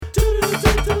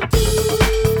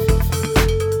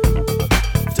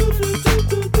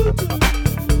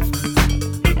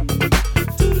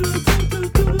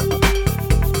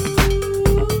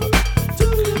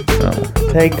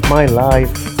take my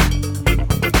life.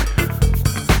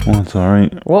 Well, it's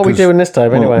alright. What are we doing this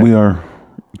time, anyway? We are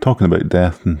talking about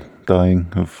death and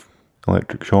dying of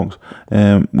electric shocks.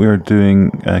 We are doing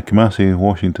Kamasi,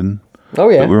 Washington. Oh,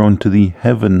 yeah. But we're on to the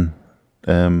Heaven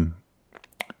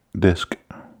disc.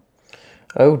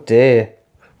 Oh, dear.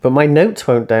 But my notes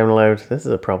won't download. This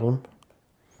is a problem.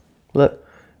 Look.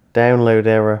 Download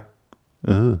error.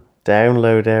 Ugh.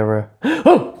 Download error.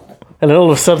 Oh! And then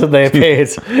all of a sudden they appeared.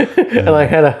 And I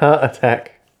had a heart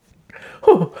attack.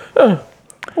 Oh,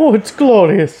 it's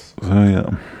glorious. So, yeah.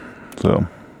 So,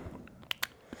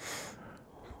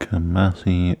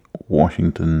 Kamasi,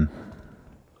 Washington.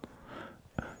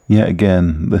 Yet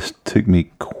again, this took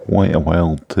me quite a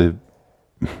while to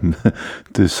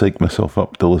to psych myself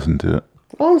up to listen to it.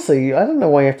 Honestly, I don't know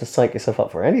why you have to psych yourself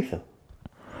up for anything.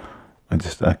 I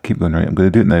keep going, right, I'm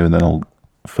going to do it now, and then I'll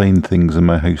find things in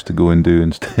my house to go and do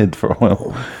instead for a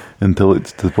while, until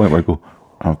it's to the point where I go,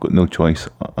 I've got no choice,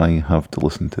 I have to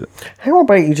listen to it. How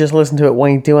about you just listen to it while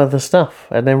you do other stuff,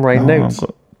 and then write notes? I've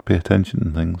got to pay attention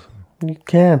and things. You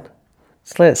can.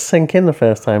 Just let it sink in the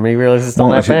first time, and you realise it's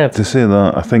not that bad. To say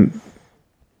that, I think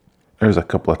there's a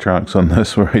couple of tracks on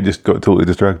this where I just got totally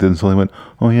distracted and suddenly went,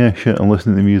 oh yeah, shit, I'm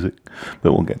listening to music.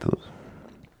 But we'll get to those.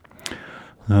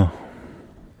 No.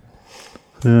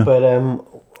 Yeah. But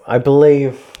I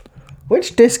believe...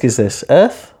 Which disc is this?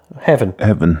 Earth? Heaven?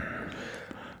 Heaven.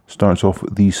 Starts off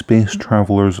with The Space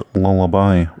Traveller's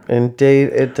Lullaby. Indeed,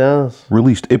 it does.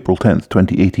 Released April 10th,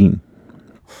 2018.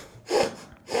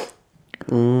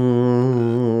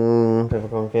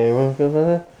 Difficult game.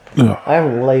 I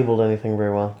haven't labelled anything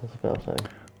very well. That's about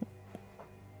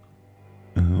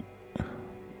saying.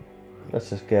 Let's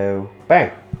just go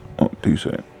bang. Oh, 2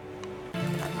 seconds.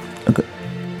 Okay.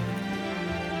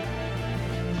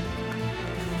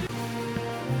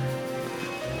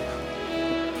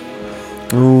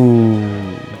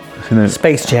 Ooh. So now,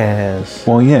 Space jazz.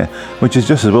 well, yeah, which is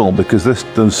just as well, because this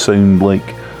does sound like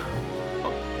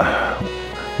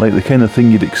the kind of thing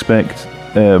you'd expect.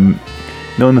 In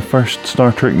the first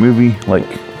Star Trek movie, like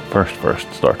first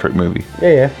Star Trek movie.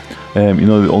 Yeah.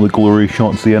 All the glory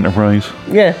shots of the Enterprise.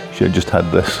 Yeah. Should have just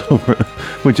had this over it,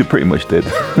 which it pretty much did.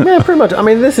 Yeah, pretty much. I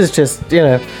mean, this is just,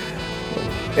 it's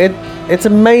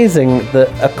amazing that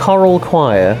a choral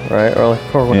choir, right? Or like a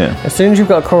choral choir, Yeah. as soon as you've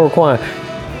got a choral choir,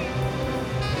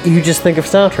 you just think of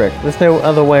Star Trek. There's no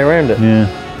other way around it. Yeah.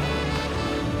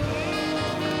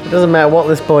 It doesn't matter what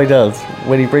this boy does.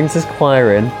 When he brings his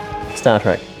choir in, Star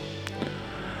Trek.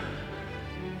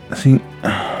 See,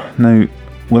 now,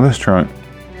 with this track,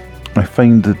 I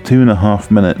find the 2.5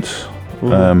 minutes,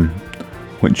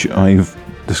 which I've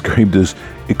described as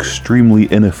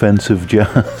extremely inoffensive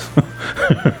jazz,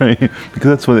 right? Because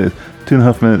that's what it is.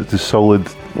 2.5 minutes is solid,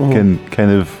 can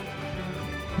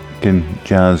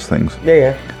jazz things.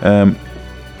 Yeah.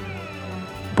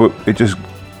 But it just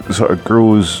sort of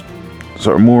grows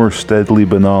sort of more steadily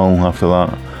banal after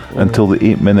that, until the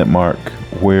 8-minute mark,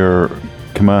 where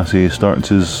Kamasi starts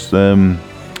his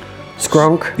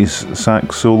Skronk. his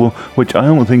sax solo, which I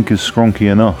don't think is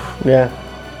skronky enough. Yeah.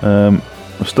 I'm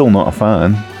still not a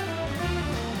fan,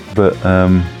 but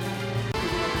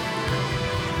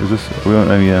is this? We don't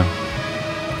know. Yeah.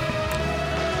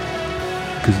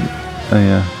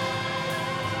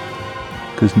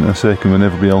 Because in a second, when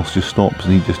everybody else just stops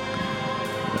and he just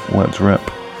lets rip.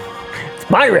 It's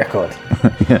my record.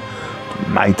 Yeah.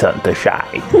 My turn to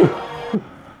shine.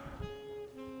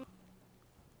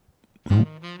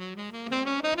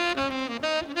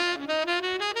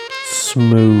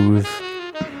 Smooth.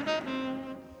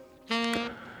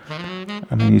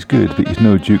 I mean, he's good, but he's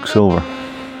no Duke Silver.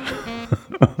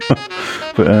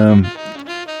 But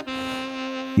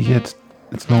yeah,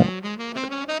 it's not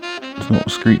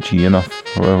screechy enough,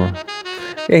 however.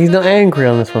 Yeah, he's not angry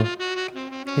on this one.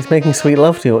 He's making sweet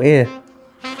love to your ear.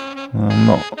 I'm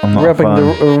not Rubbing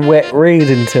a fan. the wet reed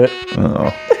into it.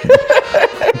 Oh.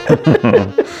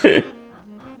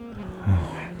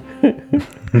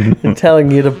 And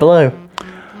telling you to blow.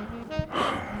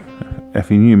 If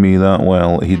he knew me that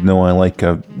well, he'd know I like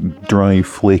a dry,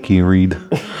 flaky reed.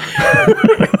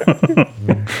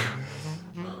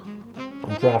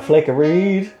 Dry flake of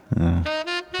reed. That's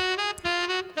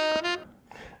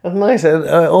nice.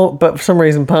 But for some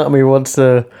reason, part of me wants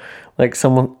to, like,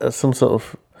 some sort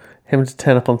of him to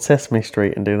turn up on Sesame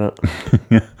Street and do that.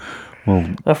 Yeah. Well.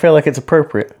 I feel like it's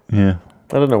appropriate. Yeah.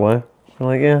 I don't know why. I'm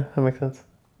like, yeah, that makes sense.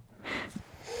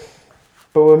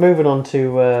 But we're moving on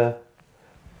to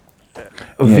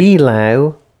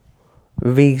V-Low,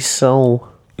 V-Soul.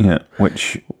 Yeah.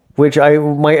 Which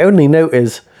my only note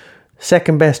is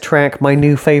second best track, my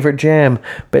new favourite jam.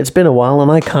 But it's been a while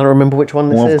and I can't remember which one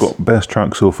this Well, I've is. got best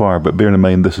track so far, but bearing in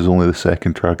mind this is only the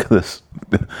second track of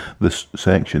this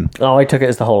section. Oh, I took it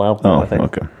as the whole album, Oh, I think.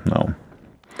 okay. No.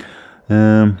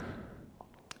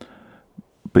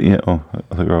 But yeah, I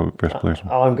think we're all best players.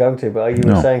 Oh, I'm going to, but you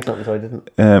were saying something, so I didn't.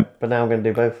 But now I'm going to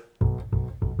do both.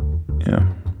 Yeah.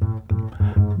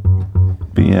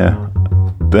 But yeah,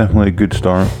 definitely a good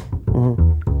start.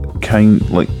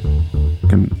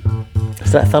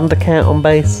 Is that Thundercat on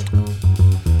bass?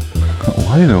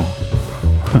 Lino.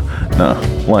 Nah,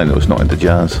 Lino's not into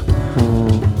jazz.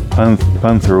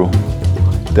 Panthro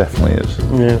definitely is.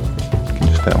 Yeah. You can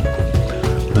just tell.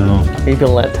 He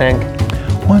built that tank.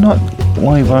 Why not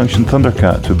live action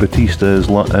Thundercats with Batista as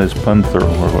Panthro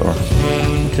or whatever?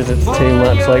 Because it's too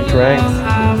much like Drax.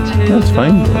 That's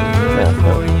fine.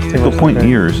 Yeah, too The much point like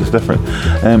here is it's different.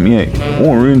 Yeah,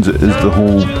 what ruins it is the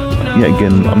whole. Yeah,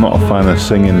 again, I'm not a fan of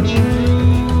singing.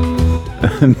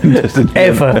 Just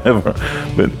Ever.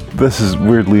 But this is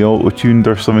weirdly auto-tuned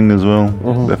or something as well.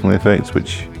 Definitely affects,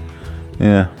 which,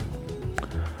 yeah.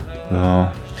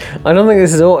 I don't think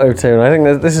this is auto-tune. I think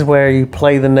that this is where you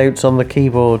play the notes on the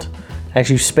keyboard as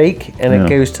you speak, and it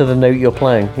goes to the note you're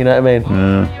playing. You know what I mean?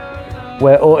 Yeah.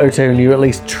 Where auto-tune, you at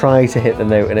least try to hit the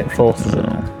note and it forces it.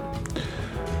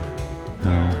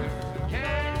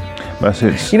 That's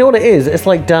it. You know what it is? It's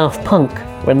like Daft Punk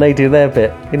when they do their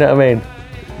bit. You know what I mean?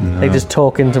 No. They just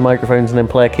talk into microphones and then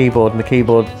play a keyboard, and the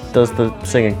keyboard does the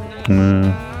singing.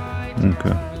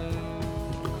 Okay.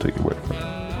 I'll take your word for it.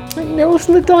 You never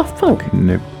listen to Daft Punk?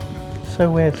 Nope. So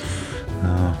weird.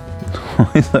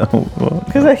 Why is that? What?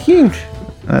 Because they're huge.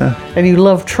 And you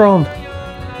love Tron.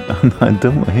 I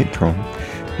don't hate Tron.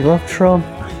 You love Tron.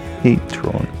 Hate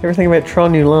Tron. Everything about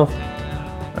Tron you love.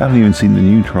 I haven't even seen the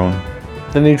new Tron.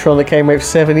 The new Tron that came out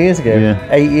 7 years ago. Yeah.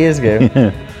 8 years ago.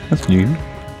 Yeah, that's new.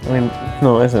 I mean,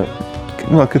 no, is it?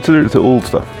 Well, consider it the old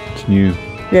stuff. It's new.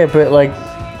 Yeah, but like,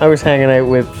 I was hanging out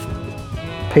with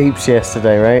Peeps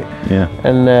yesterday, right? Yeah.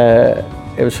 And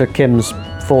it was for Kim's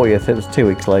 40th. It was 2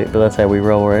 weeks late, but that's how we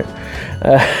roll, right?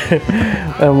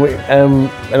 And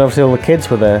obviously all the kids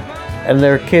were there. And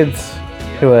there are kids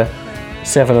who are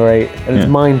 7 or 8, and it's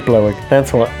mind-blowing.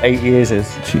 That's what 8 years is.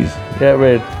 Jeez. Yeah,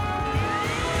 right.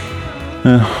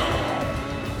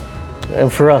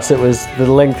 And for us, it was the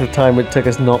length of time it took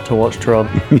us not to watch Tron.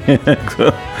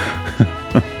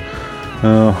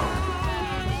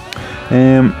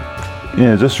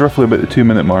 Yeah, just roughly about the 2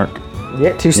 minute mark.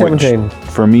 Yeah, 2:17. Which,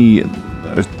 for me,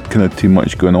 there's kind of too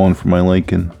much going on for my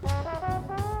liking.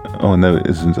 Oh, no,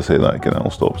 as soon as I say that again, I'll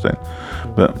stop saying.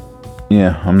 But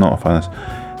yeah, I'm not a fan of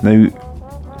this. Now,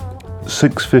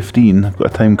 6:15, I've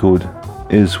got a time code,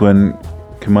 is when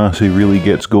Kamasi really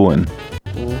gets going.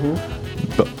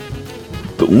 But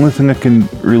the only thing I can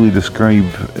really describe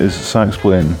is sax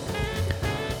playing.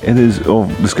 It is,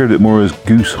 described it more as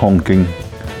goose honking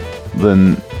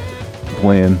than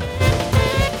playing.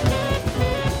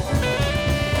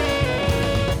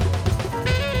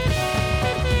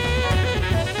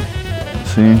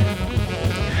 See?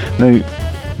 Now,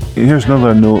 here's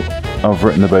another note I've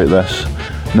written about this.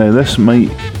 Now, this might,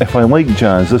 if I like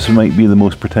jazz, this might be the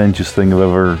most pretentious thing I've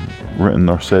ever written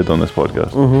or said on this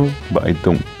podcast. But I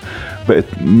don't. But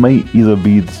it might either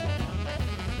be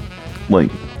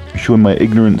like showing my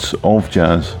ignorance of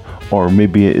jazz, or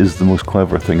maybe it is the most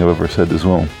clever thing I've ever said as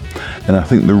well. And I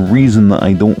think the reason that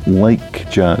I don't like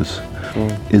jazz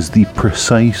is the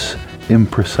precise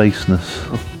impreciseness.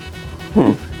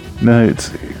 No, it's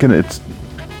kind of, it's,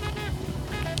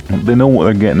 they know what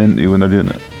they're getting into when they're doing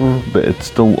it, but it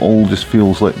still all just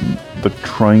feels like they're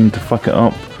trying to fuck it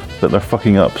up, that they're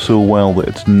fucking up so well that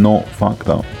it's not fucked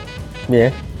up.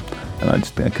 Yeah. And I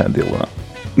can't deal with that.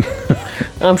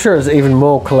 I'm sure it's even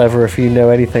more clever if you know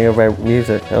anything about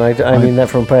music. And I mean that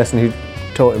from a person who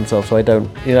taught himself, so I don't,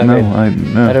 you know what I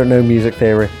mean? No. I don't know music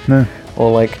theory. No.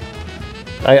 Or like,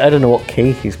 I don't know what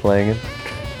key he's playing in.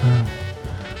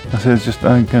 I said, it's just,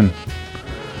 again,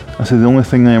 I said the only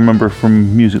thing I remember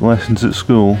from music lessons at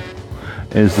school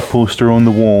is the poster on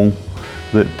the wall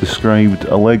that described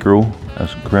Allegro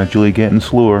as gradually getting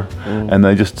slower. And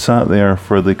I just sat there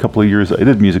for the couple of years that I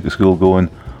did music at school going,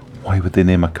 why would they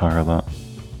name a car that?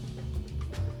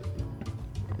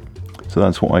 So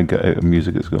that's what I get out of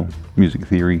music at school. Music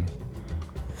theory.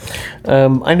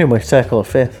 I know my circle of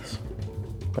fifths.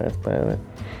 That's about it.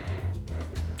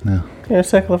 No. Yeah,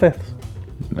 circle of fifths.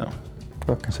 No.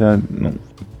 Okay. So I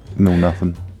know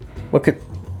nothing. Look at,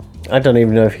 I don't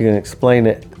even know if you can explain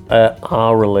it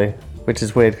orally, which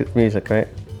is weird 'cause it's music, right?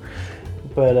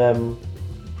 But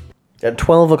at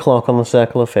 12 o'clock on the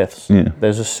circle of fifths,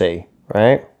 there's a C,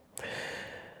 right?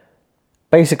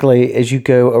 basically, as you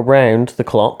go around the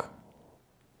clock,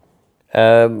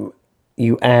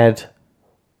 you add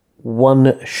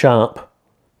 1 sharp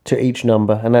to each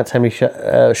number, and that's how many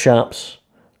sharps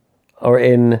are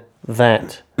in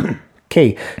that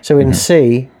key. So in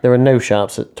C, there are no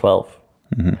sharps at 12.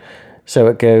 So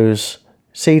it goes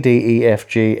C, D, E, F,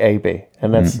 G, A, B,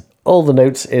 and that's all the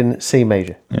notes in C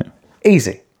major. Yeah.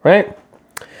 Easy, right?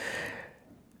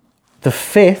 The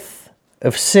 5th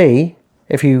of C,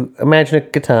 if you imagine a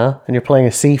guitar and you're playing a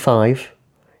C5,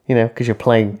 you know, because you're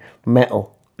playing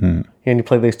metal, and you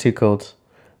play those 2 chords,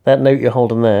 that note you're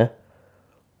holding there,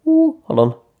 ooh, hold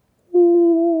on,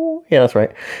 ooh, yeah, that's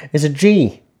right, is a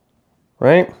G,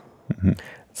 right?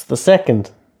 It's the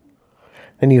 2nd.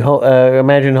 Then you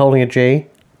imagine holding a G,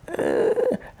 and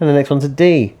the next one's a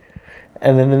D,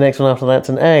 and then the next one after that's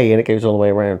an A, and it goes all the way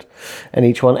around, and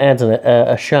each one adds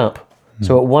a sharp.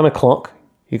 So at 1 o'clock,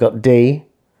 you got D,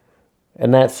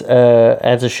 and that's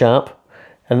adds a sharp.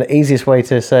 And the easiest way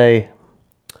to say,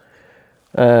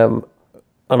 I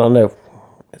don't know,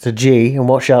 it's a G, and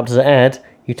what sharp does it add?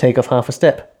 You take off half a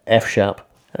step, F sharp.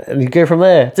 And you go from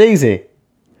there. It's easy.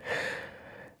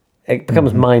 It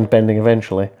becomes mind-bending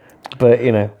eventually. But,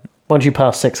 you know, once you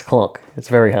pass 6 o'clock, it's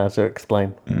very hard to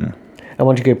explain. And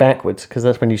once you go backwards, because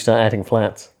that's when you start adding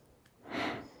flats.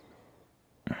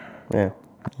 Yeah.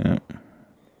 Yeah.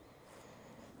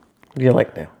 You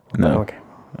like now? No. Oh, okay.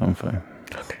 I'm fine.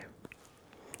 Okay.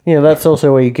 You know, that's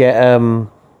also where you get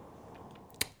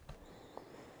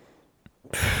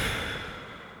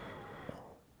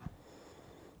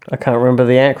I can't remember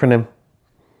the acronym.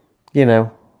 You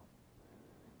know,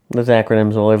 there's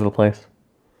acronyms all over the place.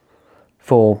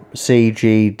 For C,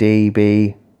 G, D,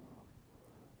 B.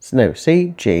 No,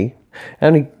 C, G.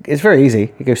 Only it's very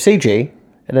easy. You go C, G,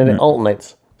 and then it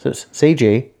alternates. So it's C,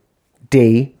 G,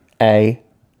 D, A,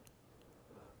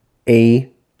 E,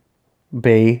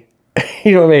 B.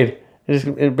 You know what I mean? It's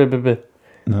just,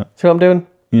 No. See what I'm doing?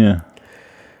 Yeah.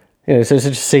 You know, so it's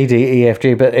just C, D, E, F,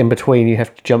 G, but in between you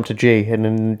have to jump to G and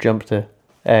then jump to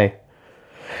A.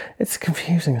 It's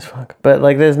confusing as fuck. But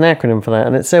like there's an acronym for that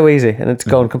and it's so easy and it's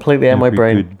gone completely out of my Every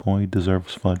brain. good boy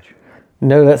deserves fudge.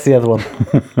 No, that's the other one.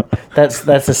 That's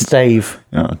a stave.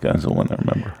 Oh, okay, that's the one I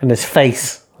remember. And there's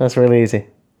face. That's really easy.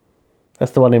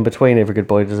 That's the one in between every good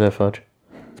boy deserves fudge.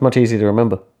 It's much easier to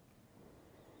remember.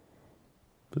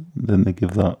 Didn't they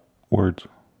give that word?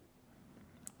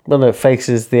 Well, no, face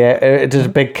is it's just a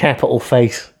big capital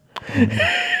face.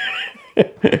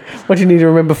 What do you need to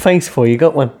remember face for? You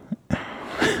got one.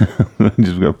 I'm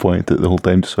just going to point at it the whole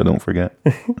time just so I don't forget.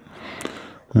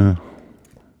 No,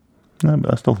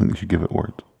 but I still think they should give it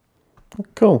words.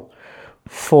 Cool.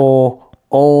 For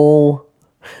all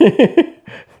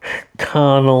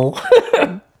carnal.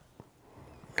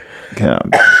 Yeah.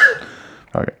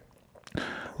 Okay.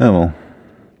 Oh well.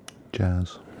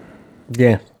 Jazz.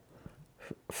 Yeah.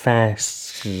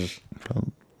 Fast.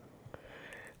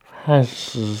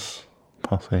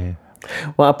 Passe.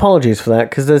 Well, apologies for that,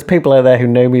 because there's people out there who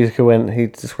know music who went, he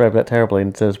described that terribly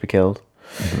and deserves to be killed.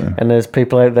 Okay. And there's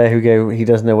people out there who go, he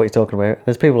doesn't know what he's talking about.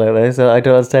 There's people out there who say, I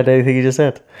don't understand anything he just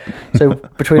said. So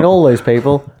between all those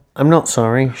people, I'm not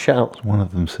sorry. Shut up. One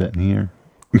of them sitting here.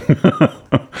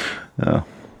 Oh.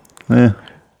 Yeah.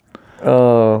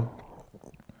 Oh.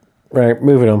 Right,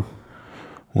 moving on.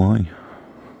 Why?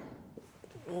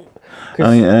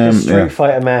 Because Street yeah.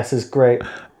 Fighter Mass is great.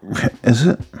 Is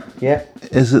it? Yeah.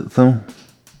 Is it though?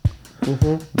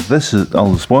 This is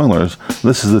all the spoilers.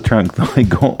 This is the track that I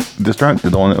got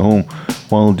distracted on at home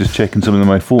while just checking something on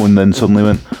my phone. And then suddenly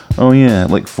went, oh yeah,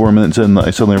 like 4 minutes in, that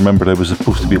I suddenly remembered I was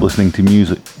supposed to be listening to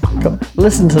music.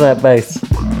 Listen to that bass.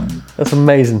 That's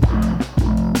amazing.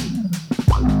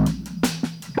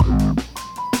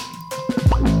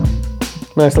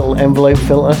 Nice little envelope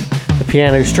filter. The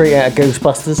piano straight out of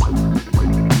Ghostbusters.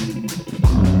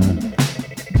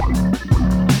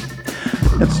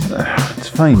 It's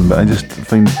fine, but I just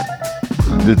find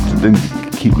it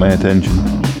didn't keep my attention.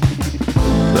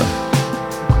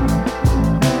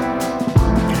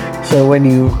 So when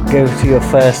you go to your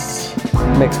first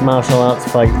mixed martial arts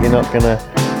fight, you're not gonna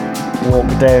walk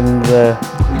down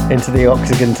into the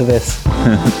octagon to this.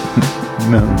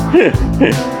 No.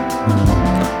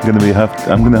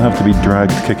 I'm gonna have to be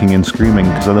dragged kicking and screaming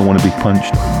because I don't want to be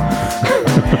punched.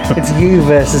 It's you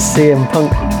versus CM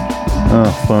Punk. Oh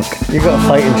fuck! You got a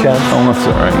fighting chance. Oh, that's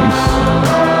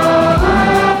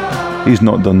alright. He's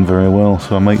not done very well,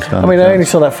 so I might stand. I mean, a I chance. only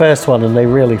saw that first one, and they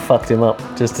really fucked him up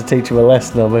just to teach him a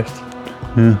lesson almost.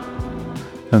 Yeah.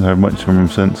 Haven't heard much from him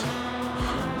since.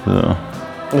 So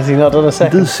Has he not done a he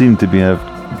second? does seem to be a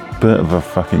bit of a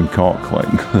fucking cock,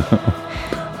 like.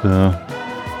 So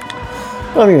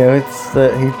Well, it's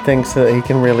that he thinks that he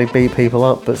can really beat people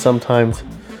up, but sometimes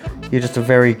you're just a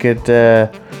very good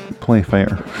Play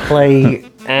fighter.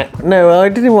 No, I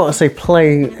didn't want to say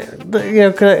play.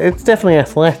 'Cause it's definitely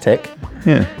athletic,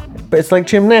 Yeah. but it's like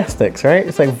gymnastics, right?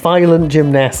 It's like violent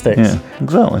gymnastics. Yeah,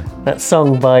 exactly. That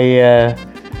song by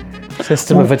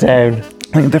System of a Down.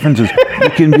 I think the difference is you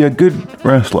can be a good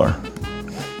wrestler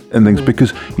and things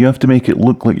because you have to make it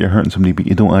look like you're hurting somebody, but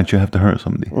you don't actually have to hurt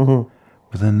somebody. Mm-hmm.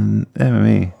 But then in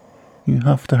MMA, you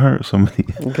have to hurt somebody.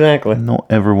 Exactly. Not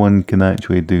everyone can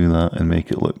actually do that and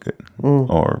make it look good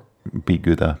or be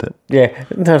good at it. Yeah, it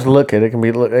doesn't have to look good. It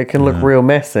can look real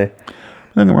messy.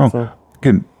 Don't get me wrong.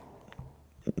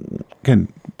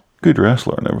 Good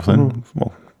wrestler and everything.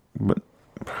 Well, but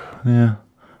yeah,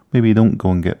 maybe you don't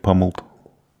go and get pummeled.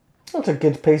 That's a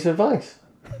good piece of advice.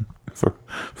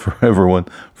 For everyone.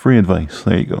 Free advice.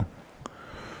 There you go.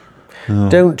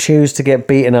 Don't choose to get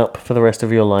beaten up for the rest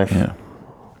of your life. Yeah.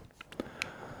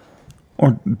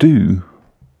 Or do,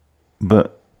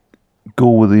 but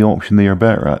go with the option they are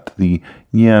better at.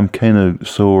 I'm kind of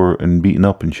sore and beaten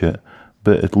up and shit,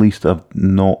 but at least I've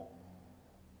not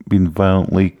been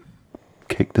violently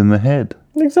kicked in the head.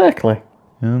 Exactly.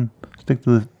 Yeah. Stick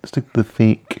to the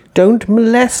fake. Don't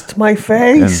molest my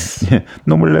face. And,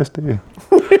 no molesting.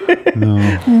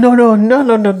 No. No.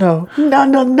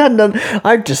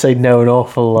 I'd just say no an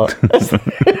awful lot.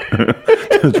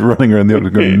 Just running around the office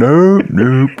going,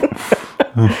 nope.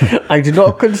 I do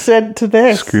not consent to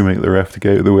this. Screaming at the ref to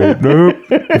get out of the way. Nope.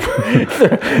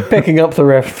 Picking up the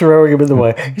ref, throwing him in the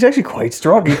way. He's actually quite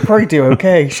strong. He'd probably do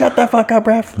okay. Shut the fuck up,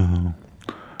 ref.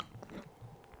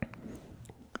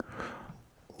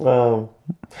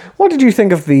 What did you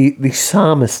think of the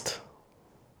psalmist?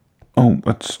 Oh,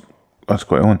 that's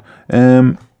quite on.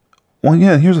 Well,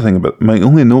 yeah, here's the thing about my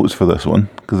only notes for this one,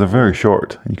 because they're very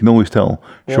short. You can always tell.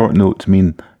 Short notes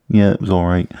mean, yeah, it was all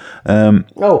right.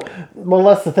 Well,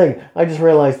 that's the thing. I just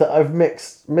realised that I've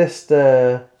missed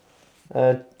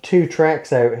 2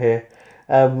 tracks out here,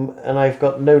 and I've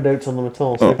got no notes on them at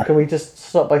all. So can we just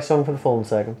stop by Song for the Fallen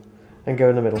second and go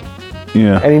in the middle?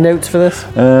 Yeah. Any notes for this?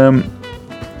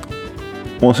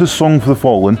 Well, it says Song for the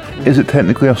Fallen. Is it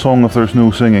technically a song if there's no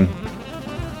singing?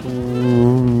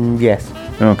 Yes.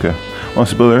 Okay. Well,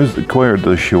 the choir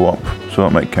does show up, so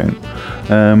that might count.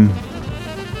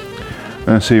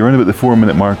 So around about the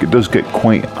 4-minute mark, it does get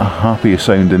quite a happy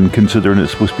sounding, considering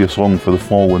it's supposed to be a song for the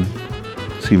fallen.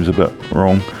 Seems a bit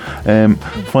wrong.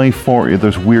 5:40,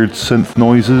 there's weird synth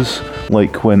noises,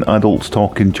 like when adults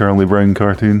talk in Charlie Brown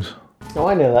cartoons. Oh,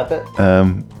 I know that bit.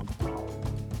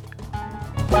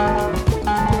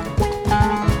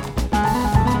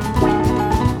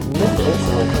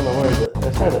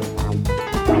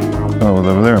 Oh,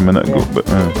 they were there a minute ago, but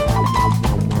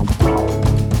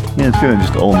yeah, it's kind of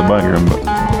just all in the background.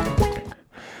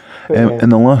 But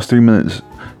and the last 3 minutes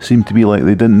seemed to be like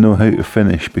they didn't know how to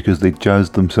finish because they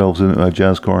jazzed themselves into a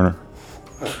jazz corner.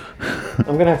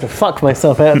 I'm gonna have to fuck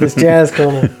myself out of this jazz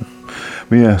corner.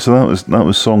 But yeah, so that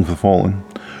was Song for the Fallen.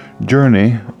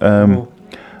 Journey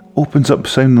opens up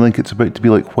sounding like it's about to be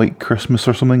like White Christmas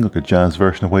or something, like a jazz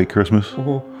version of White Christmas.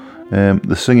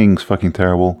 The singing's fucking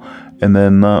terrible, and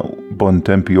then that Bon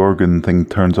Tempi organ thing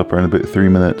turns up around about 3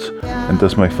 minutes and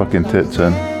does my fucking tits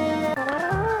in.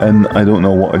 And I don't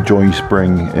know what a Joy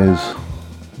Spring is,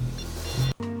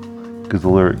 because the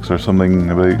lyrics are something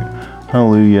about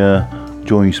Hallelujah,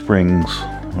 Joy Springs,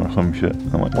 or some shit.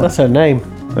 I'm like, what? That's her name.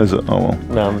 Is it? Oh well.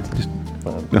 No,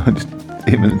 just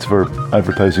 8 minutes for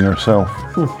advertising herself.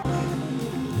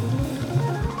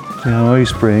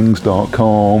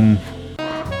 JoySprings.com.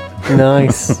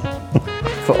 Nice.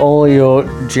 For all your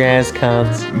jazz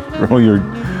cards. For all your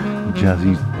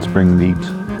jazzy spring needs.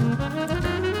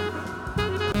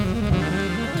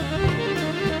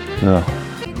 Yeah.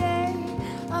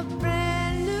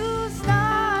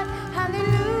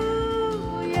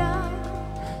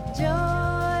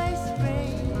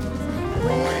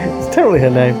 It's totally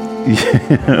her name.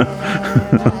 Yeah.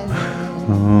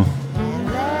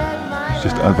 It's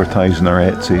just advertising her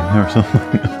Etsy or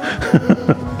something.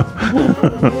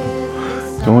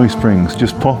 Joy Springs,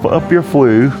 just pop it up your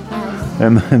flue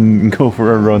and then go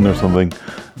for a run or something,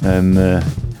 and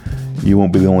you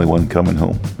won't be the only one coming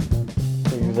home.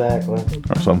 Exactly.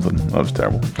 Or something. That was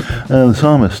terrible. The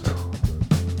Psalmist.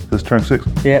 This track 6?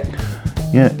 Yep.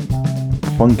 Yeah.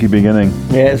 Funky beginning.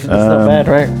 Yeah, it's not bad,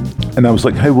 right? And I was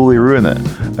like, how will they ruin it?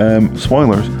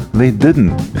 Spoilers, they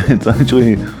didn't. It's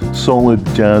actually solid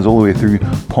jazz all the way through,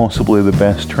 possibly the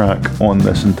best track on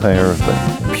this entire thing.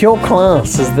 Pure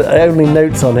class is the only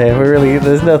notes on here.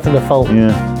 There's nothing to fault.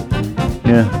 Yeah,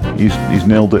 he's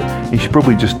nailed it. He should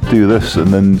probably just do this and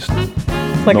then just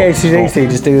Like not AC/DC,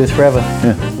 just do this forever.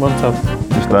 Yeah. One time.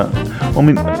 Just that. I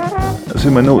mean, see,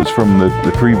 my notes from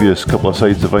the previous couple of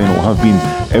sides of vinyl have been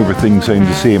everything sounds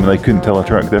the same, and I couldn't tell a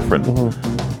track different.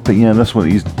 But yeah, this one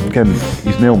he's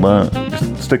nailed that.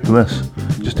 Just stick to this.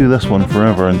 Just do this one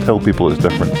forever and tell people it's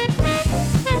different.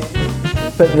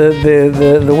 But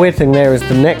the weird thing there is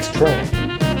the next track,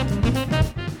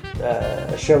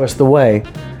 Show Us the Way,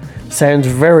 sounds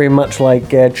very much like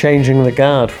Changing the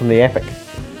Guard from the Epic.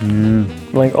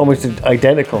 Like almost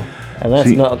identical. And that's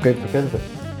not good because of it.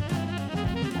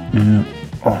 Yeah.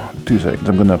 Oh, 2 seconds.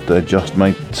 I'm going to have to adjust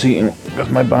my seating because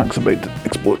my back's about to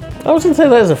explode. I was going to say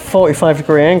that is a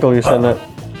 45-degree angle you're setting at.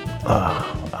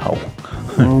 Ow.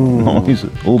 Noises.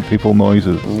 Old people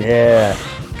noises. Yeah.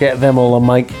 Get them all on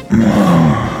mic.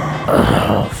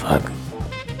 Oh, fuck.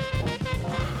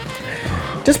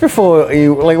 Just before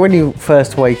you, like when you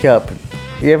first wake up,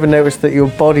 you ever notice that your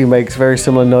body makes very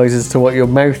similar noises to what your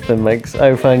mouth then makes?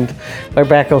 I find my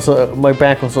back will sort of like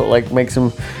make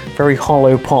some very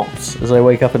hollow pops as I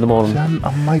wake up in the morning.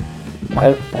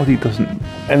 My body doesn't.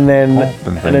 And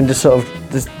then just sort of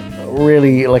this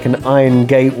really like an Iron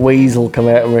Gate weasel come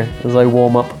out of me as I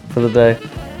warm up for the day.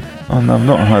 And I've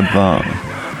not had that.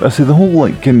 But I see the whole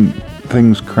like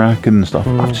things cracking and stuff.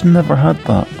 I've just never had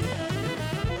that.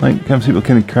 Like, kind of people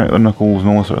kind of crack their knuckles and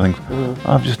all sort of things.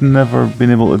 I've just never been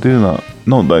able to do that.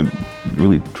 Not that I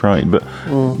really tried, but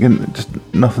again, just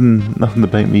nothing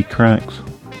about me cracks.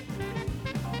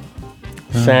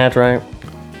 Sad, right?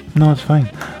 No, it's fine.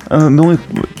 I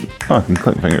can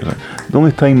click fingers. The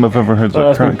only time I've ever heard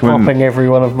that crack come in, popping every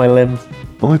one of my limbs.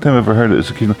 the only time I've ever heard it is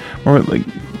occasionally. Remember, like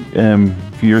a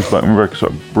few years back, I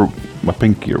sort of broke my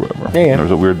pinky or whatever. Yeah. There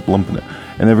was a weird lump in it,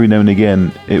 and every now and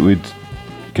again it would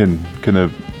kind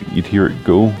of. You'd hear it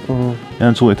go, and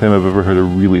it's the only time I've ever heard a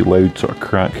really loud sort of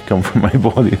crack come from my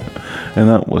body, and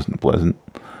that wasn't pleasant.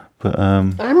 But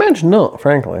I imagine not,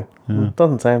 frankly. Yeah. It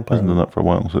doesn't sound pleasant. Hasn't done that for a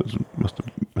while, so it must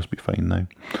be fine now.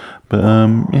 But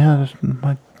yeah,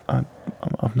 I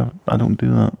don't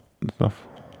do that stuff.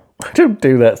 I don't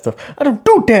do that stuff. I don't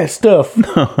do that stuff.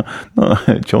 No, not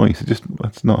a choice.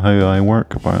 That's not how I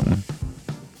work, apparently.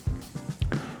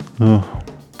 Oh,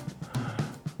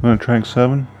 we're on track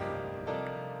 7.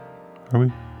 Are we?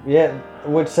 Yeah,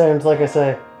 which sounds, like I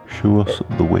say... Show Us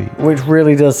the Way. Which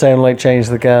really does sound like Change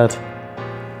the Guard.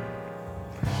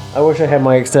 I wish I had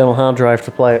my external hard drive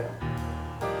to play it.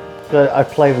 But I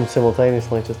play them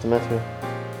simultaneously just to mess with you.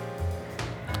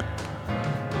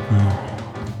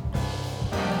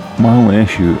 My only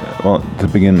issue, to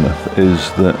begin with, is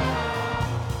that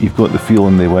you've got the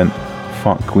feeling they went,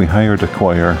 fuck, we hired a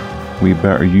choir, we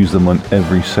better use them on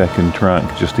every second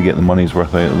track just to get the money's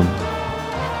worth out of them.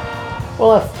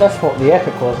 Well, that's what the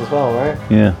Epic was as well, right?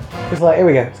 Yeah. It's like, here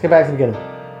we go, let's get back to the beginning.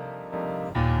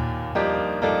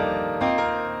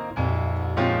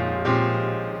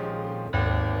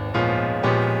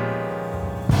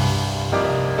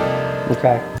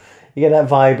 Okay. You get that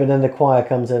vibe and then the choir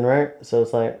comes in, right? So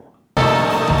it's like...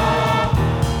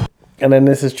 And then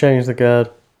this has Changed the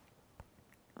Guard.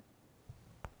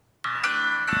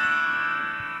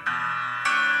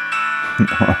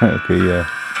 Okay, yeah.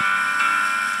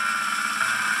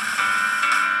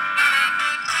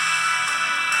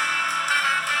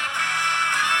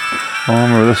 Oh, I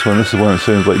remember this one. This is one that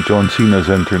sounds like John Cena's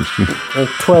entrance tune.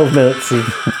 12 minutes of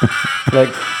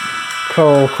like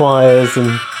choral choirs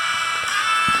and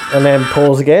then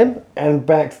pause again and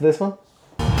back to this one.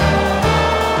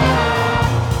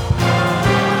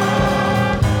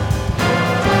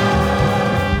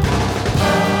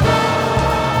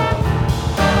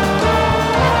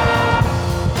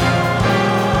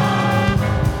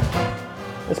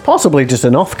 It's possibly just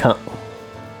an off cut.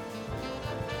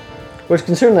 Which,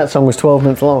 considering that song was 12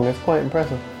 minutes long, it's quite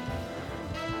impressive.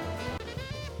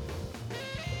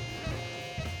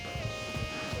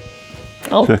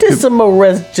 Oh, Disimo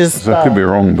Regis. So I could be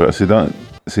wrong, but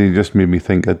it just made me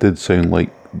think I did sound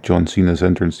like John Cena's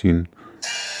entrance tune.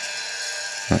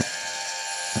 Right.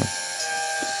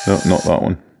 No, not that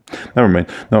one. Never mind.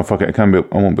 No, fuck it. I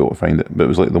won't be able to find it. But it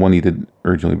was like the one he did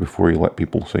originally before he let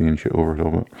people sing and shit over it.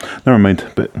 But never mind.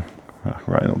 But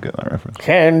right, I'll get that reference.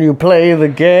 Can you play the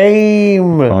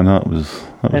game? Oh no, that was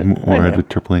more ahead with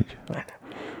Triple H. I know.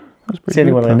 That's pretty. It's the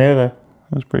only one I know, though.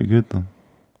 That was pretty good, though.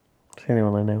 It's the only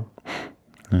one I know.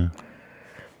 Yeah.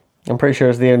 I'm pretty sure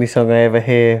it's the only song I ever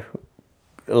hear,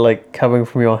 like, coming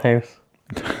from your house.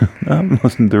 I haven't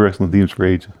listened to wrestling themes for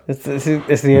ages.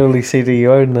 It's the only CD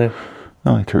you own, though.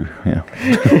 Oh, true. Yeah.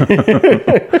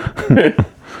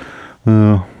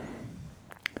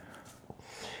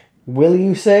 Will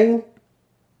you sing?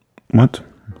 What?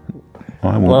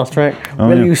 I won't. Last track. Oh,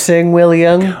 Will yeah. you sing, Will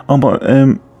Young? Oh, but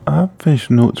I have finished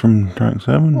notes from track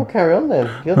 7. Well, carry on then.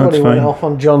 You're the That's one who went fine. off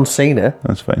on John Cena.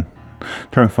 That's fine.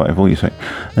 Track 5, what do you say?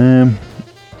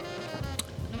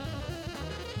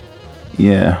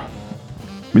 Yeah.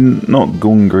 I mean, not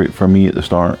going great for me at the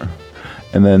start.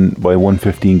 And then by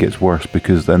 1:15 gets worse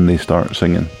because then they start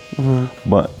singing. Mm-hmm.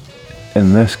 But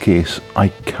in this case, I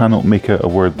cannot make out a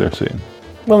word they're saying.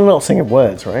 Well, they're not singing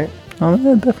words, right? Oh,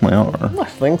 they definitely are. I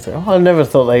think so. I never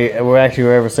thought they were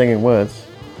ever singing words.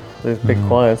 Those big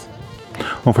choirs.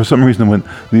 Well, for some reason, when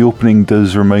the opening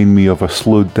does remind me of a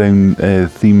slowed down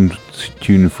theme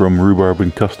tune from Rhubarb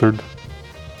and Custard.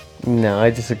 No, I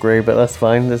disagree, but that's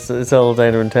fine. It's all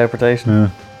down to interpretation.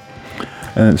 Yeah.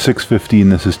 And at 6:15,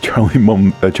 this is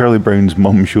Charlie Brown's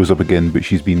mum shows up again, but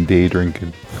she's been day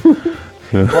drinking.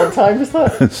 What time is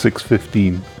that?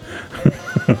 6:15.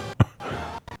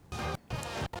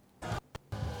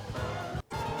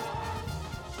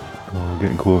 Oh,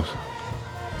 getting close.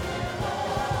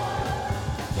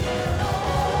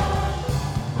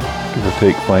 Give or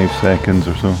take 5 seconds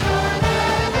or so.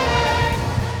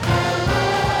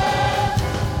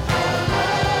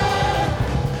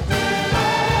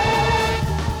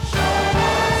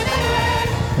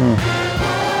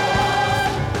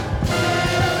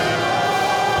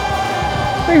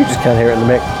 Maybe you just can't hear it in the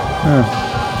mix.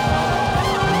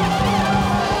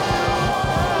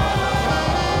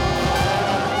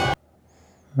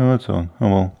 Oh, that's on. Oh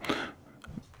well.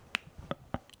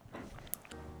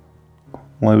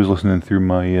 Well, I was listening through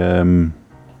my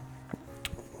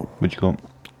what you call it?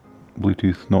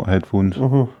 Bluetooth, not headphones.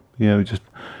 Mm-hmm. Yeah, it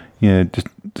just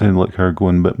sounded like her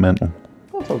going a bit mental.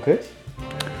 That's all good.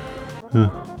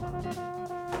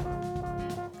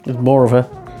 There's more of her.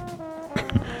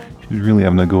 She's really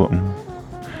having a go at them.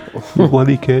 You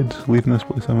bloody kids leaving this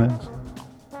place a mess.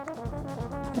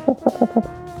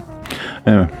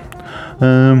 Anyway,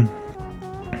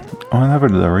 I never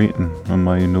did a rating on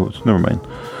my notes. Never mind.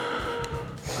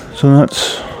 So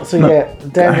that's. So yeah,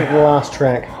 down to the last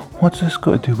track. What's this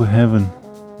got to do with heaven?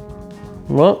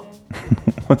 What?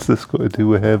 What's this got to do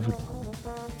with heaven?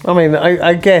 I mean,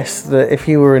 I guess that if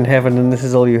you were in heaven and this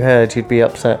is all you heard, you'd be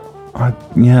upset. I'd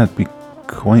be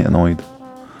quite annoyed.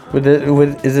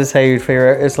 Is this how you'd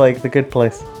figure out? It's like The Good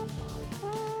Place.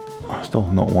 I still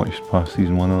have not watched past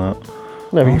season 1 of that.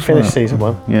 No, but you finished season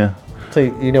 1. Yeah. So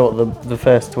you know what the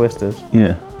first twist is.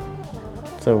 Yeah.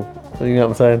 So you know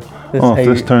what I'm saying? If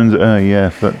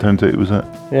that turns out it was it.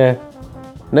 Yeah.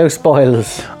 No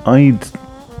spoilers. I'd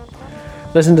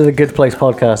Listen to the Good Place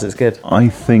podcast, it's good. I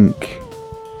think...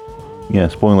 Yeah,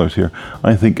 spoilers here.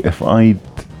 I think if I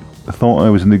thought I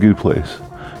was in the good place,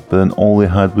 but then all they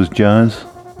had was jazz,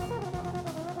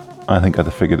 I think I'd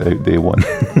have figured it out day 1.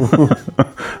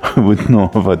 I would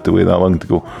not have had to wait that long to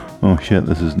go, oh shit,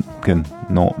 this is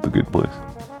not the good place.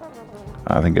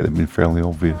 I think it'd have been fairly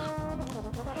obvious.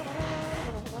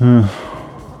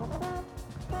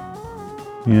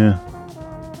 Yeah.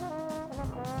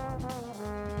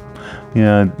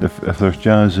 Yeah, if there's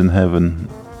jazz in heaven,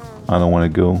 I don't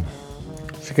want to go.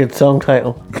 It's a good song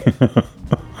title.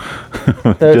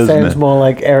 That sounds more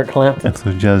like Eric Clapton. If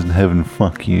there's jazz in heaven,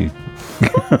 fuck you.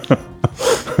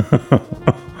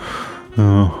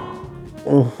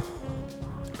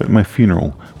 At my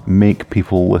funeral, make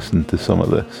people listen to some of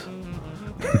this.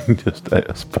 Just out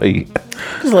of spite.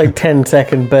 Just like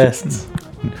 10-second bursts.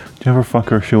 Do you ever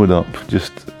fucker showed up?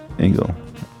 Just, there you go.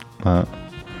 That.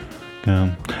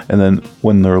 And then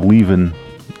when they're leaving,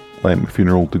 like my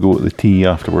funeral, to go to the tea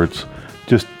afterwards,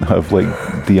 just have like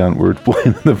the Antwoord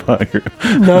playing in the background.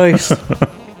 Nice.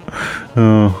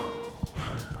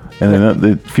 And then at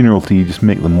the funeral tea, just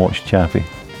make them watch Chappie.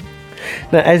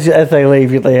 Now, as they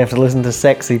leave, they have to listen to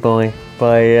 "Sexy Boy"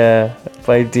 by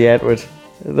Dee Edward. Is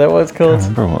that what it's I called?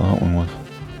 can't remember what that one was.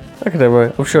 I can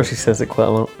remember. I'm sure she says it quite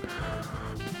a lot.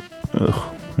 Ugh.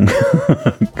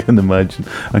 I can imagine.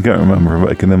 I can't remember, but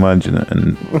I can imagine it,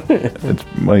 and it's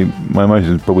my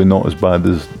imagination is probably not as bad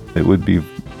as it would be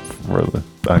for the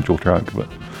actual track. But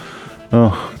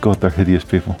oh god, they're hideous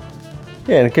people.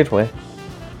 Yeah, in a good way.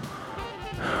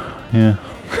 Yeah,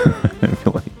 I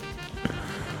feel like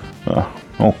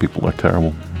all people are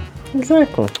terrible.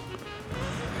 Exactly.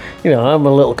 You know, I'm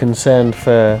a little concerned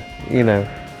for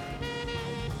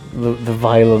the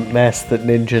violent mess that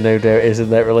Ninja no doubt is in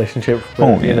that relationship.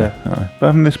 But, But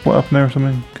haven't they split up now or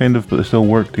something? Kind of, but they still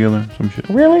work together. Some shit.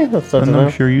 Really? That's And I'm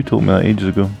sure you told me that ages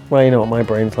ago. Well, you know what my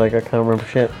brain's like. I can't remember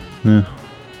shit. Yeah.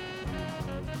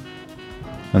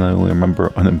 And I only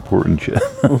remember unimportant shit.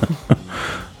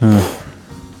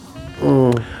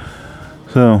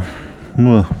 So,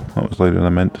 Well, that was later than I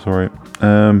meant. Sorry.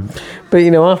 But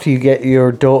you know, after you get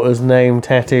your daughter's name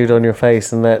tattooed on your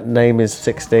face and that name is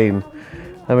 16,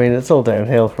 I mean, it's all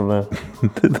downhill from there.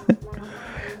 Did they?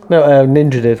 No,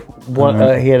 Ninja did.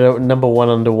 He had a number 1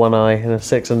 under one eye and a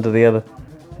 6 under the other.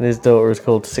 And his daughter is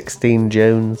called 16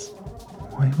 Jones.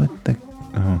 Why would they?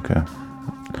 Oh, okay.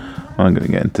 I'm going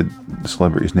to get into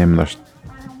celebrities naming their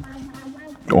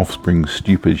offspring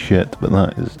stupid shit, but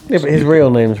that is... Yeah, but his real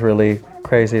name's really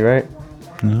crazy, right?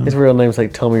 No. His real name's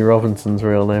like Tommy Robinson's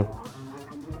real name.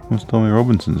 What's Tommy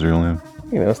Robinson's real name?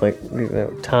 You know, it's like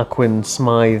Tarquin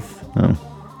Smythe. Oh.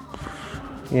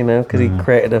 You know, because he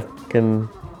created a fucking,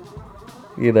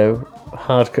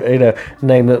 hardcore,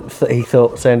 name that he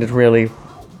thought sounded really,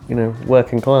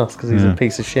 working class because he's a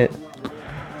piece of shit.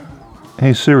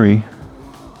 Hey Siri,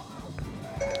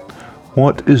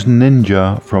 what is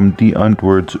Ninja from D.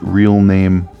 Antwoord's real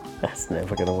name? That's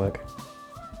never going to work.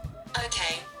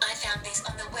 Okay, I found this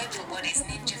on the web for what is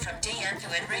Ninja from D.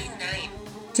 Antwoord real name.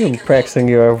 You're practicing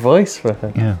your voice for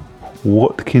her. Yeah.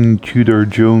 Watkin Tudor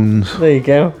Jones. There you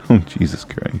go. Oh, Jesus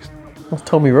Christ. What's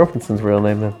Tommy Robinson's real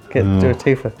name then? Do a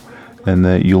twofer. And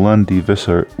Yolandi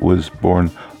Visser was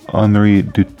born Henri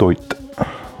Dutoit.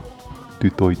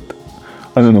 Dutoit.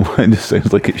 I don't know why it just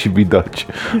sounds like it should be Dutch.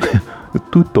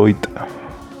 Dutoit.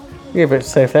 Yeah, but it's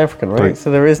South African, right? Toit.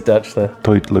 So there is Dutch there.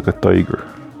 Toit like a tiger.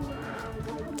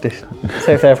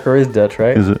 South Africa is Dutch,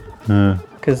 right? Is it?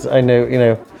 Because I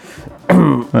know,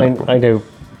 I know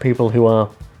people who are,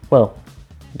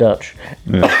 Dutch.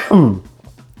 Yeah.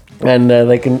 And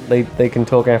they can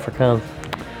talk Afrikaans.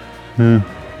 Yeah.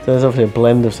 So there's obviously a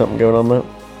blend of something going on there.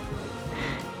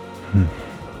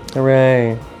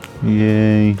 Hooray.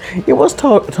 Yay. Yeah, what's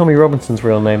Tommy Robinson's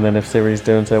real name then if Siri's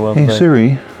doing so well Hey today?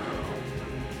 Siri.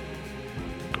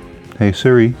 Hey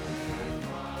Siri.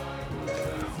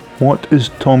 What is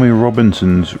Tommy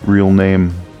Robinson's real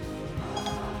name?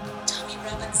 Tommy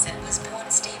Robinson was born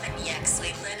Stephen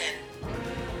Yaxley Lennon.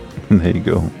 There you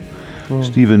go.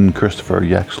 Stephen Christopher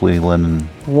Yaxley Lennon.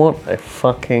 What a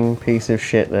fucking piece of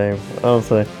shit name,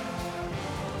 honestly.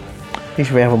 He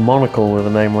should have a monocle with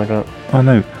a name like that. I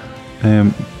know.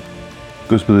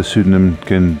 Goes by the pseudonym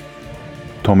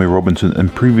Tommy Robinson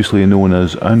and previously known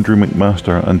as Andrew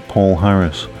McMaster and Paul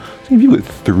Harris. See, if you've got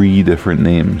 3 different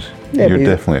names, Yeah, you're but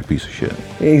definitely a piece of shit.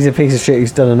 He's a piece of shit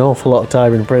who's done an awful lot of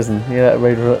time in prison. Yeah,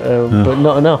 but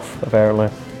not enough, apparently.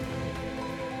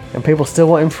 And people still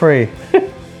want him free.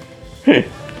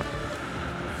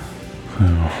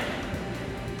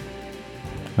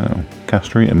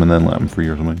 Castrate him and then let him free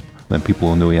or something. Then people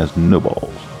will know he has no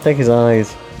balls. Take his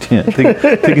eyes. Yeah,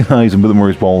 take his eyes and put them where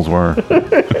his balls were.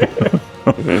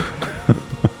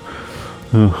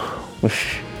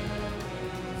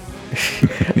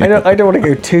 I don't want to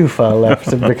go too far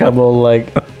left and become all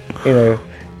like, what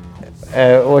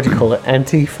do you call it?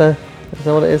 Antifa? Is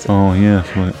that what it is? Oh, yeah.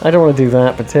 Right. I don't want to do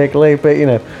that particularly, but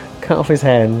cut off his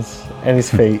hands and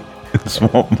his feet.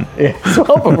 Swap him. Yeah,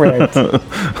 swap them around.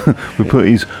 We put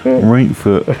his right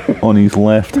foot on his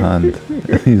left hand,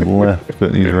 his left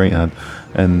foot on his right hand,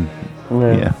 and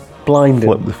Blind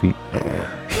flip him. the feet.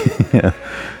 Yeah.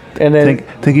 And then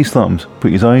Take his thumbs,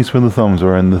 put his eyes where the thumbs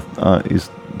were, and his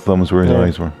thumbs where his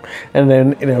eyes were. And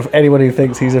then, if anyone who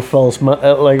thinks he's a false,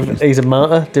 he's a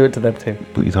martyr, do it to them too.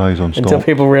 Put his eyes on Until stop.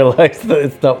 people realise that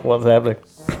it's not what's happening.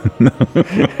 No,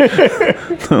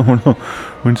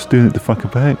 we're just doing it to fuck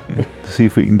about, to see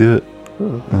if we can do it.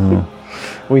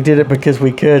 We did it because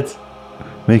we could.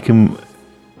 Make him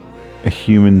a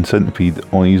human centipede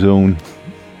on his own.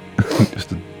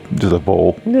 just a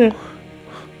ball. Yeah.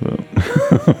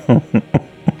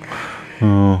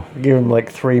 Give him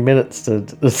like 3 minutes to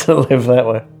live that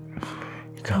way.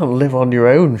 You can't live on your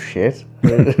own shit.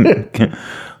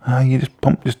 You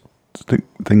just stick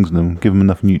things in them, give them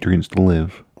enough nutrients to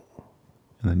live,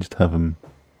 and then just have them.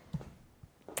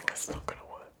 That's not going to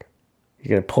work. You're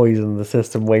going to poison the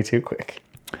system way too quick.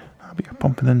 But you're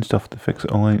pumping in stuff to fix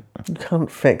it all out. You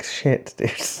can't fix shit,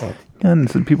 dude. And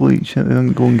so people eat shit, they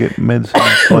don't go and get medicine,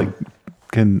 like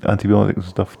antibiotics and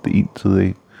stuff to eat so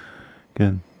they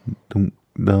don't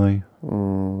die. I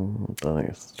think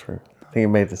it's true. I think you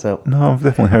made this up. No, I've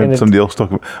definitely heard somebody else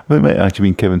talk about it. It might have actually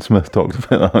been Kevin Smith talked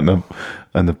about that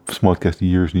on the Smodcast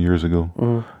years and years ago.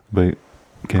 About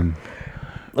A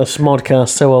Smodcast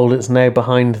so old it's now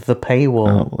behind the paywall.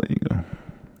 Oh, well, there you go.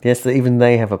 Yes, even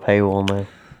they have a paywall now.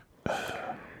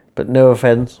 But no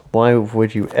offense, why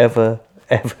would you ever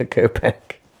go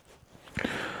back?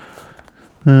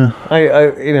 People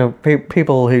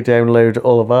who download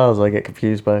all of ours, I get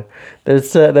confused by. There's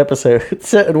certain episodes,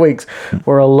 certain weeks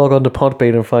where I'll log on to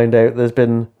Podbean and find out there's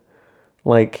been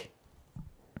like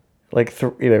like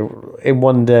in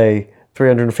one day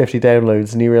 350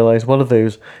 downloads, and you realise one of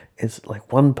those is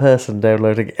like one person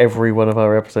downloading every one of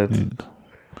our episodes.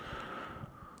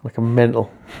 Like a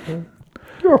mental.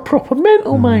 You're a proper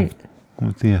mental, mate.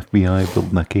 With the FBI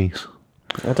building a case.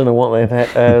 I don't know what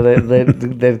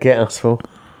they'd get us for,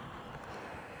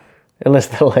 unless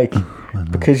they're like,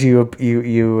 because you've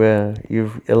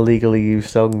illegally used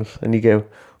songs, and you go,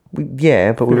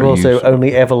 yeah, but we've Fair also use.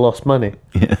 only ever lost money.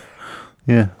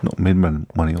 Yeah, not made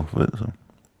money off of it. So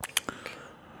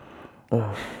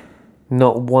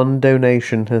Not one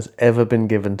donation has ever been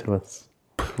given to us.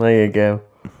 There you go.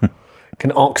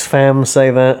 Can Oxfam say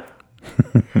that?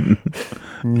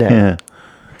 No. yeah.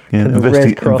 Can the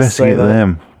Red Cross say Investigate that?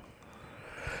 them.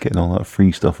 Getting all that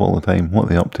free stuff all the time. What are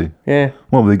they up to? Yeah.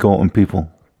 What have they got on people?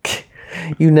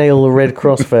 You nail the Red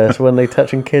Cross first when they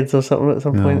touching kids or something at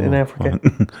some point in Africa.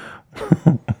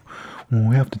 Well,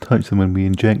 we have to touch them when we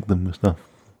inject them with stuff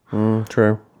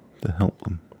True. to help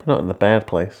them. But not in the bad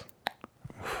place.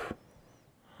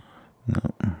 I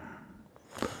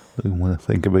don't want to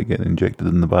think about getting injected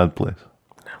in the bad place.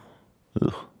 No.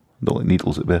 Ugh. I don't like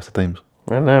needles at best of times.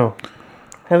 I know.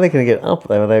 How are they going to get up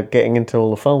there without getting into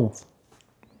all the folds?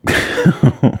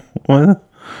 What?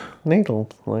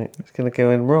 Needles. Like, it's going to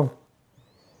go in wrong.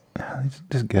 It's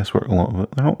just guesswork, a lot of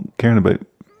it. They're not caring about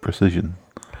precision.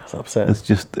 That's upsetting. It's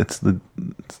the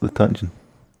touching.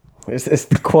 It's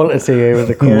the quantity over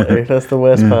the quality. That's the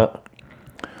worst part.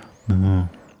 And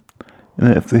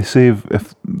if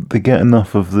they get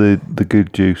enough of the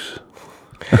good juice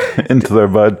into their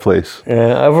bad place,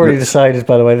 Yeah, I've already decided,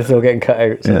 by the way, this is all getting cut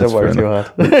out, so Yeah, don't worry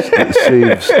that's too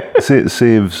fair hard. it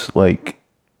saves like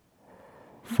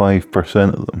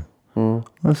 5% of them.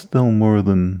 That's still more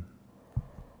than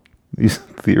these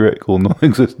theoretical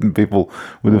non-existent people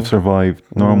would have survived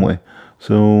normally.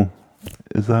 So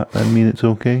does that mean it's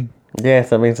okay? Yes,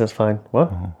 that means that's fine.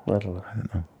 What? I don't know.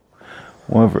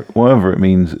 Whatever it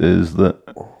means is that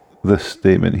this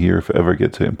statement here, if it ever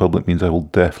gets out in public, means I will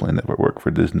definitely never work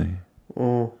for Disney.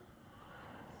 Well,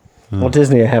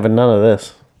 Disney are having none of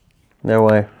this. No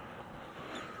way.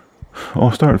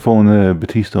 I started following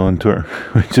Batista on Twitter,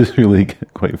 which is really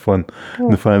quite fun.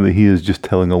 The fact that he is just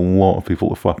telling a lot of people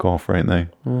to fuck off right now.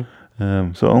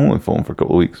 So I'll only follow him for a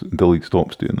couple of weeks until he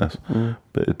stops doing this.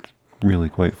 But it's really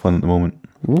quite fun at the moment.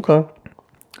 Okay.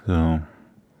 So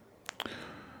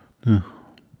I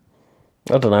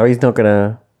don't know. He's not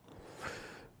going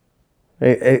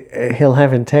to... He'll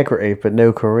have integrity, but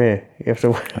no career. You have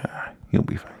to... he'll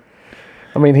be fine.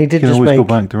 I mean, he did He can just always go make...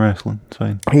 back to wrestling. It's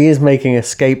fine. He is making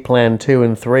Escape Plan 2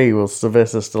 and 3 with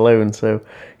Sylvester Stallone, so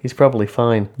he's probably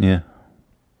fine. Yeah.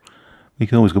 He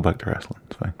can always go back to wrestling.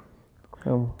 It's fine.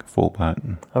 Um, Fall back.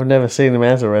 And I've never seen him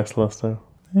as a wrestler, so...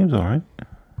 he was alright.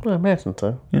 Well, I imagine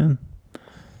so. Yeah.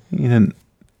 He didn't.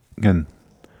 Again,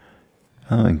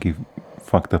 I don't think he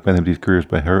fucked up anybody's careers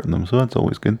by hurting them, so that's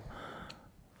always good.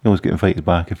 You always get invited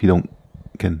back if you don't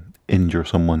can injure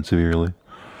someone severely.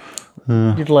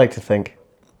 You'd like to think.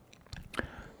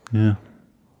 Yeah.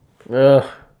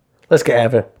 Let's get out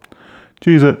of here.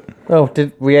 Choose it. Oh,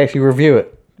 did we actually review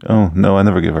it? Oh, no, I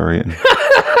never give a rating.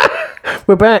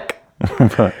 We're back.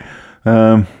 But,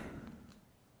 I'm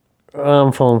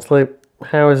falling asleep.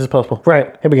 How is this possible?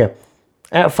 Right, here we go.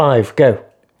 Out of 5, go.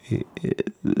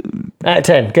 Out of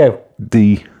 10, go.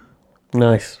 D.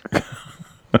 Nice.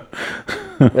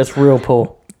 That's real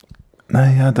poor. No,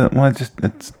 I don't. Well, it's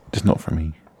just not for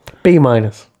me. B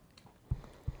minus.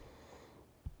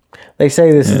 They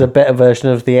say this is a better version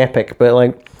of the Epic, but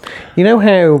like, you know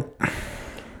how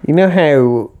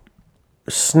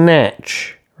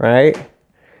Snatch, right,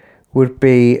 would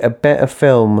be a better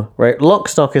film, right? Lock,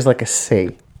 Stock is like a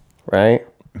C, right?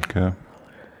 Okay.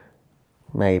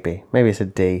 Maybe it's a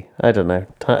D. I don't know.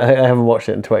 I haven't watched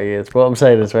it in 20 years. But what I'm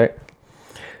saying is, right,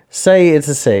 say it's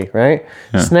a C, right?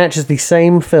 Yeah. Snatch is the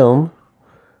same film,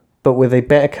 but with a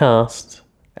better cast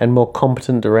and more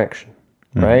competent direction,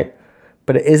 right?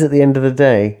 But it is, at the end of the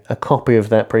day, a copy of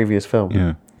that previous film.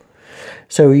 Yeah.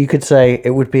 So you could say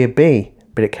it would be a B,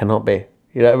 but it cannot be.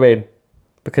 You know what I mean?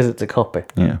 Because it's a copy.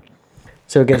 Yeah.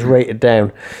 So it gets rated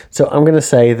down. So I'm going to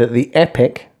say that the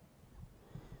Epic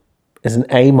is an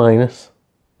A minus,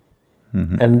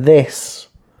 and this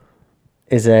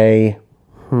is a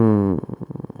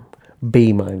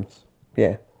B minus.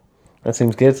 Yeah. That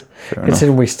seems good.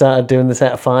 Considering we started doing this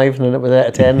out of 5 and then it was out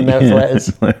of 10 and now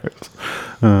it's letters.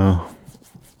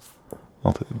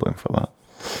 I'll take the blame for that.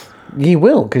 You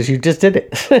will, because you just did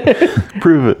it.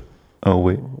 Prove it. Oh,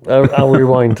 wait. I'll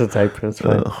rewind the tape. It's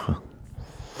fine.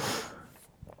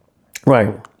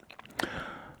 Right.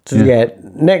 So yeah,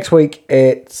 next week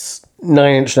it's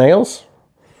 9 Inch Nails.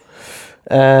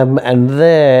 And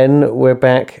then we're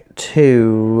back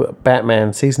to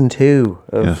Batman Season 2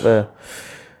 of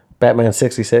Batman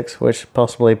 66, which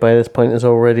possibly by this point is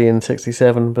already in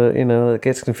 67, but, it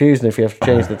gets confusing if you have to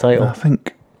change the title.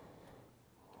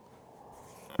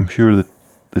 I'm sure that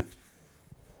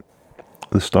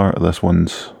the start of this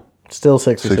one's Still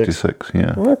 66. 66,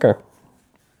 yeah. Okay.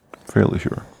 Fairly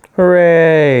sure.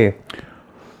 Hooray! Yeah.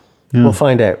 We'll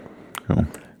find out. Cool.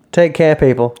 Take care,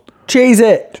 people. Cheese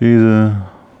it! Jesus.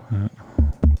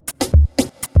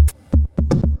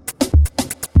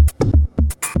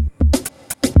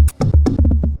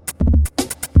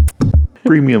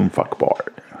 Premium fuckboy.